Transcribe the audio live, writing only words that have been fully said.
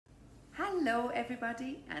Hello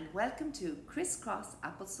everybody and welcome to Criss-Cross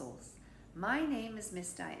Applesauce. My name is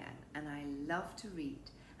Miss Diane and I love to read,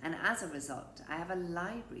 and as a result I have a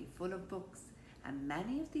library full of books, and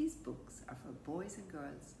many of these books are for boys and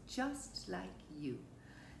girls just like you.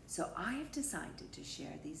 So I have decided to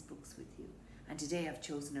share these books with you, and today I've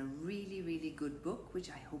chosen a really good book which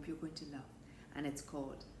I hope you're going to love, and it's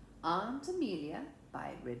called Aunt Amelia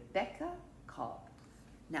by Rebecca Cobb.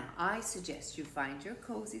 Now, I suggest you find your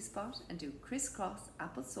cozy spot and do Criss-Cross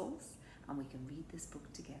Applesauce, and we can read this book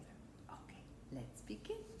together. Okay, let's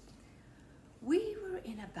begin. We were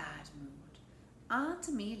in a bad mood. Aunt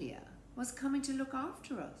Amelia was coming to look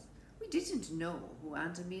after us. We didn't know who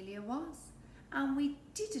Aunt Amelia was, and we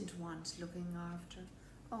didn't want looking after.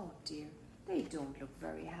 Oh dear, they don't look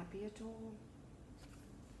very happy at all.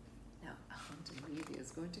 Now, Aunt Amelia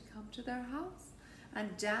is going to come to their house.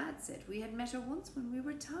 And Dad said we had met her once when we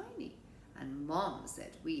were tiny. And Mom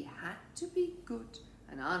said we had to be good.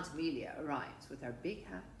 And Aunt Amelia arrives with her big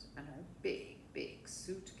hat and her big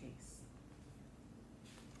suitcase.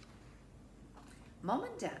 Mom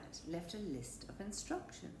and Dad left a list of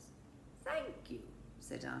instructions. "Thank you,"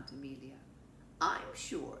 said Aunt Amelia. "I'm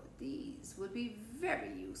sure these will be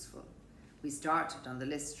very useful." We started on the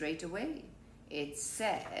list straight away. It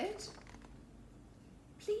said,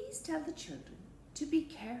 "Please tell the children to be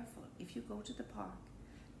careful if you go to the park.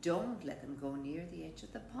 Don't let them go near the edge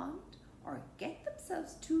of the pond or get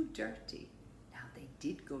themselves too dirty." Now, they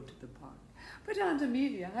did go to the park, but Aunt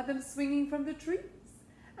Amelia had them swinging from the trees.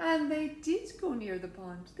 And they did go near the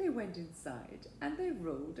pond. They went inside and they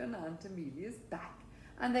rode on Aunt Amelia's back,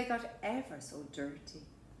 and they got ever so dirty.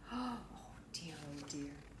 Oh dear, oh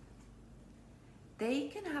dear. They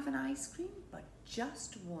can have an ice cream, but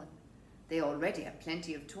just one. They already have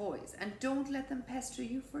plenty of toys, and don't let them pester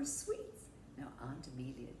you for sweets. Now, Aunt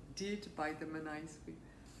Amelia did buy them an ice cream,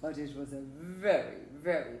 but it was a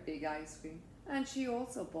very big ice cream, and she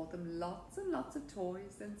also bought them lots and lots of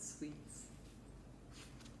toys and sweets.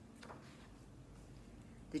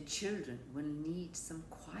 The children will need some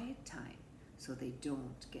quiet time so they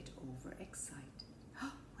don't get overexcited.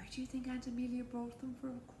 Where do you think Aunt Amelia brought them for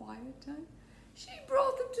a quiet time? She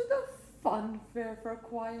brought them to the fun fair for a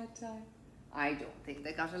quiet time. I don't think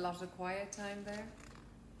they got a lot of quiet time there.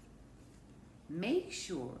 Make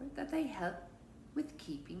sure that they help with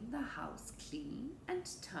keeping the house clean and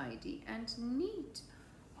tidy and neat.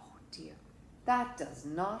 Oh dear, that does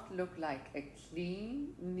not look like a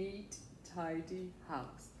clean, neat, tidy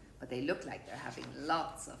house, but they look like they're having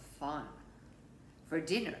lots of fun. For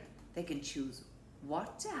dinner, they can choose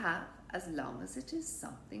what to have as long as it is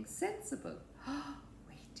something sensible.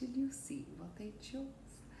 Wait till you see what they chose.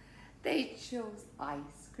 They chose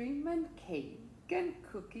ice cream and cake and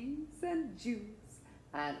cookies and juice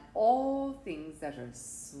and all things that are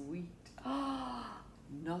sweet.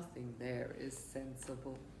 Nothing there is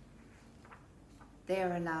sensible. They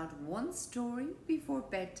are allowed one story before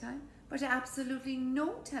bedtime, but absolutely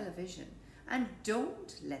no television, and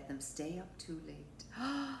don't let them stay up too late.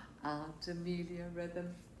 Aunt Amelia read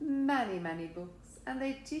them many books, and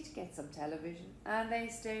they did get some television, and they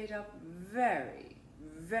stayed up very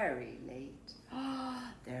late.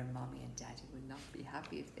 Their mommy and daddy will not be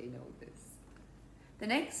happy if they know this. The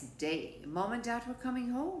next day, Mom and Dad were coming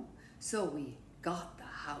home, so we got the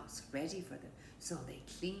house ready for them. So they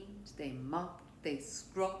cleaned, they mopped, they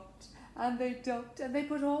scrubbed, and they ducked, and they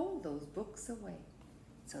put all those books away.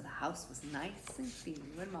 So the house was nice and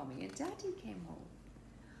clean when Mommy and Daddy came home.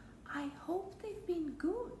 "I hope they've been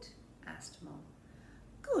good," asked Mom.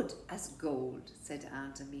 "Good as gold," said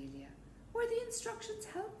Aunt Amelia. "Were the instructions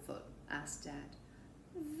helpful?" asked Dad.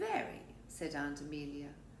 "Very," said Aunt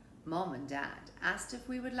Amelia. Mom and Dad asked if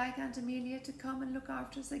we would like Aunt Amelia to come and look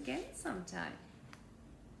after us again sometime.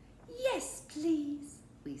 "Yes, please,"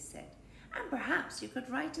 we said, "and perhaps you could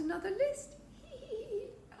write another list."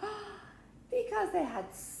 Because they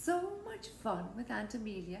had so much fun with Aunt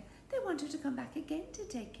Amelia, they wanted to come back again to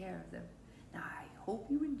take care of them. Now, I hope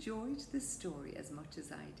you enjoyed this story as much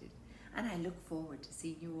as I did, and I look forward to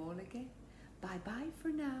seeing you all again. Bye-bye for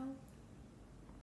now.